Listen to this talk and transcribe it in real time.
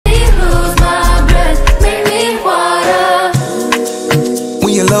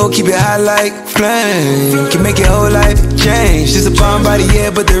keep it hot like flame. Can make your whole life change. Just a bomb body, yeah,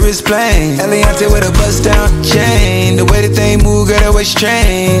 but the wrist plain. Eliante with a bust down chain. The way that they move, girl, that waist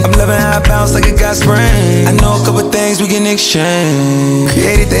train. I'm loving how I bounce like a got spring. I know a couple things we can exchange.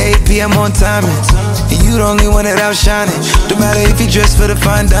 Created the 8 p.m. on timing. And you the only one that outshining. No matter if you dress for the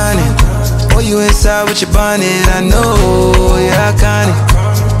fine dining or you inside with your bonnet. I know you're iconic.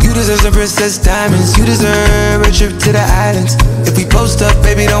 You deserve some princess diamonds. You deserve a trip to the islands. If we post up,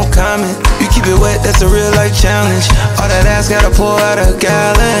 baby, don't comment. You keep it wet, that's a real life challenge. All that ass gotta pour out a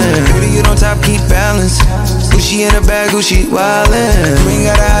gallon. Baby, you don't top, keep balance. Gucci in the bag, Gucci wildin'. You ain't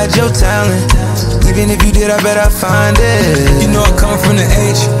gotta hide your talent. Even if you did, I bet I find it. You know I come from the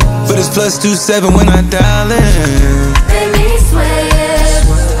H, but it's +27 when I dial in. Make me sweat.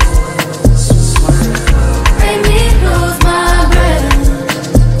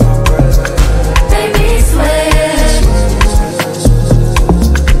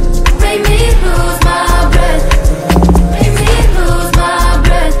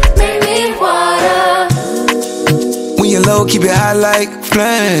 Keep it hot like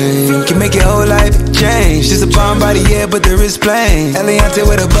flame. Can make your whole life change. Just a bomb body, yeah, but the wrist plain. Eliante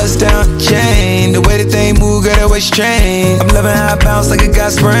with a bust down chain. The way that they move, girl, that waist train. I'm loving how I bounce like a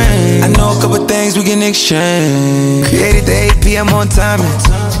got spring. I know a couple things we can exchange. Created the 8 p.m. on timing.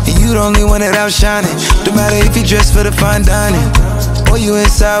 And you the only one that outshining. No matter if you dress for the fine dining or you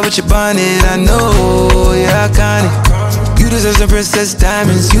inside with your bonnet. I know you're iconic. You deserve some princess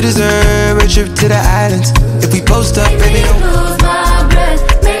diamonds. You deserve a trip to the islands. If we post up, baby, don't lose my breath.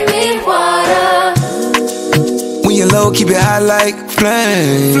 Make me water. When you're low, keep it hot like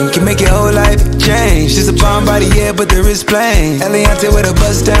flame. Can make your whole life change. Just a bomb body, yeah, but the wrist plain. Eliante with a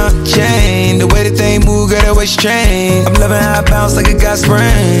bust down chain. The way that they move, girl, that waist train. I'm loving how I bounce like a got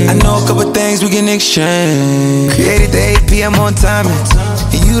spring. I know a couple things we can exchange. Created the 8 p.m. on timing.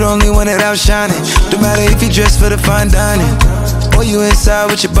 And you the only one that outshining. No matter if you dress for the fine dining or you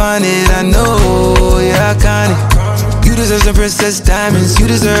inside with your bonnet. I know you're iconic. You deserve some princess diamonds. You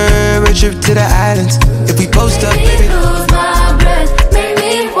deserve a trip to the islands. If we post up, baby, lose my breath. Make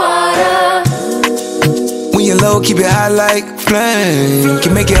me water. when you're low, keep it hot like flame.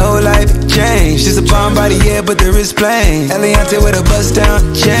 Can make your whole life change. Just a bomb body, yeah, but the wrist plain. Eliante with a bust down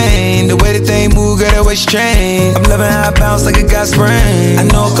chain. The way that they move, girl, that waist train. I'm loving how I bounce like a got spring. I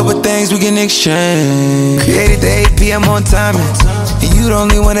know a couple things we can exchange. Created the 8 p.m. on timing. And you the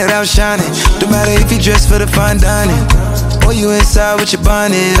only one that outshining. No matter if you dress for the fine dining or you inside with your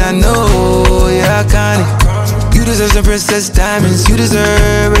bonnet. I know you're iconic. You deserve some princess diamonds. You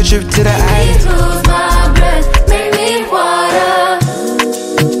deserve a trip to the islands. Lose my breath. Make me water.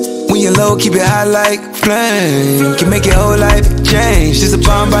 When you're low, keep it hot like flame. Can make your whole life change. Just a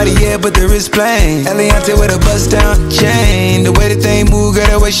bomb body, yeah, but the wrist plain. Eliante with a bust down chain. The way that they move, girl,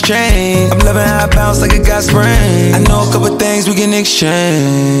 that waist train. I'm loving how I bounce like a got spring. I know a couple things we can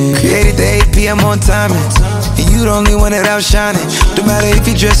exchange. Created the 8 p.m. on timing. And you the only one that outshining. No matter if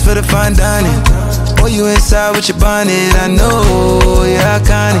you dress for the fine dining or you inside with your bonnet. I know you're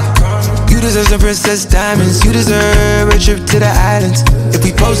iconic. You deserve some princess diamonds. You deserve a trip to the islands. If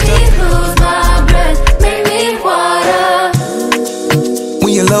we post up, lose my breath. Make me water.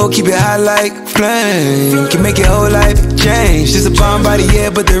 when you're low, keep it hot like flame. Can make your whole life change. Just a bomb body, yeah,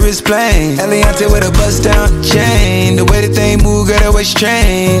 but the wrist plain. Eliante with a bust down chain. The way that they move, girl, that waist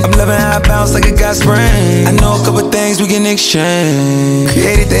train. I'm loving how I bounce like a got spring. I know a couple things we can exchange.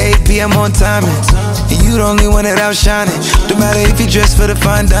 Created the 8 p.m. on timing. And you the only one that outshining. No matter if you dress for the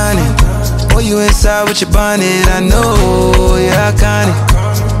fine dining or you inside with your bonnet. I know you're iconic.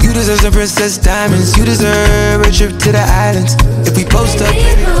 You deserve some princess diamonds. You deserve a trip to the islands. If we post up,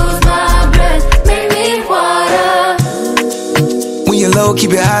 baby, lose my breath. Make me water. when you're low,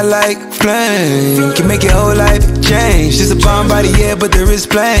 keep it hot like flame. Can make your whole life change. Just a bomb body, yeah, but the wrist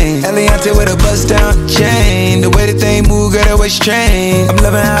plain. Eliante with a bust down chain. The way that they move, girl, that waist train. I'm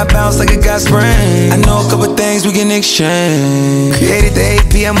loving how I bounce like a got spring. I know a couple things we can exchange. Created the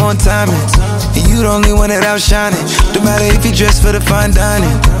 8 p.m. on timing. And you the only one that outshining. No matter if you dress for the fine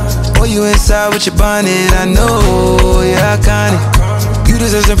dining or you inside with your bonnet. I know you're iconic. You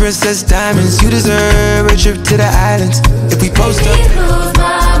deserve some princess diamonds. You deserve a trip to the islands. If we post up, lose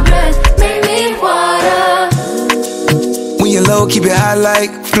my breath. Make me water. when you're low, keep it hot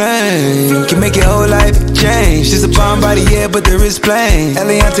like flame. Can make your whole life change. Just a bomb body, yeah, but the wrist plain.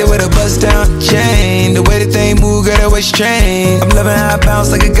 Eliante with a bust down chain. The way that they move, girl, that waist train. I'm loving how I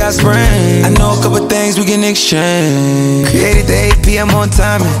bounce like a got spring. I know a couple things we can exchange. Created the 8 p.m. on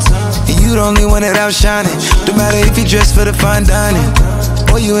timing. And you the only one that outshining. No matter if you dress for the fine dining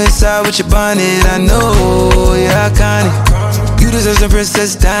or you inside with your bonnet. I know you're iconic. You You deserve some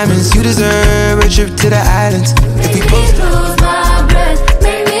princess diamonds. You deserve a trip to the islands. If we both lose my breath,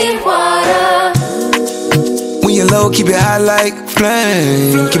 make me water. when you're low, keep it high like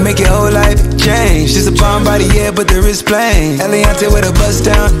flame. Can make your whole life change. Just a bomb body, yeah, but the wrist plain. Eliante with a bust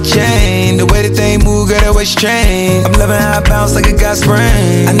down chain. The way that they move, girl, that waist train. I'm loving how I bounce like a got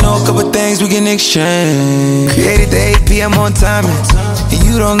spring. I know a couple things we can exchange. Created the 8 p.m. on timing. And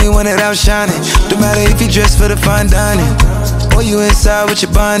you the only one that outshining. No matter if you dress for the fine dining or you inside with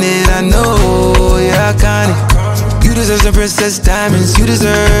your bonnet. I know you're iconic. You deserve some princess diamonds. You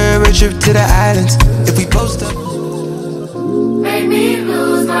deserve a trip to the islands. If we post up, Make me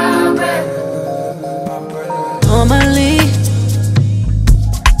lose my breath. Normally,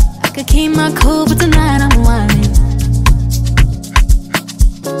 I could keep my cool, but tonight I'm whining.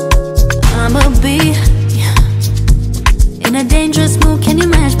 I'ma be in a dangerous mood. Can you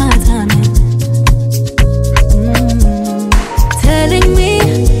match my timing? Telling me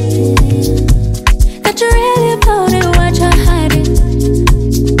that you're really about it, what you're hiding.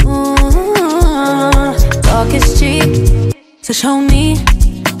 Talk is cheap, so show me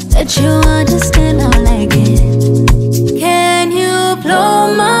that you understand how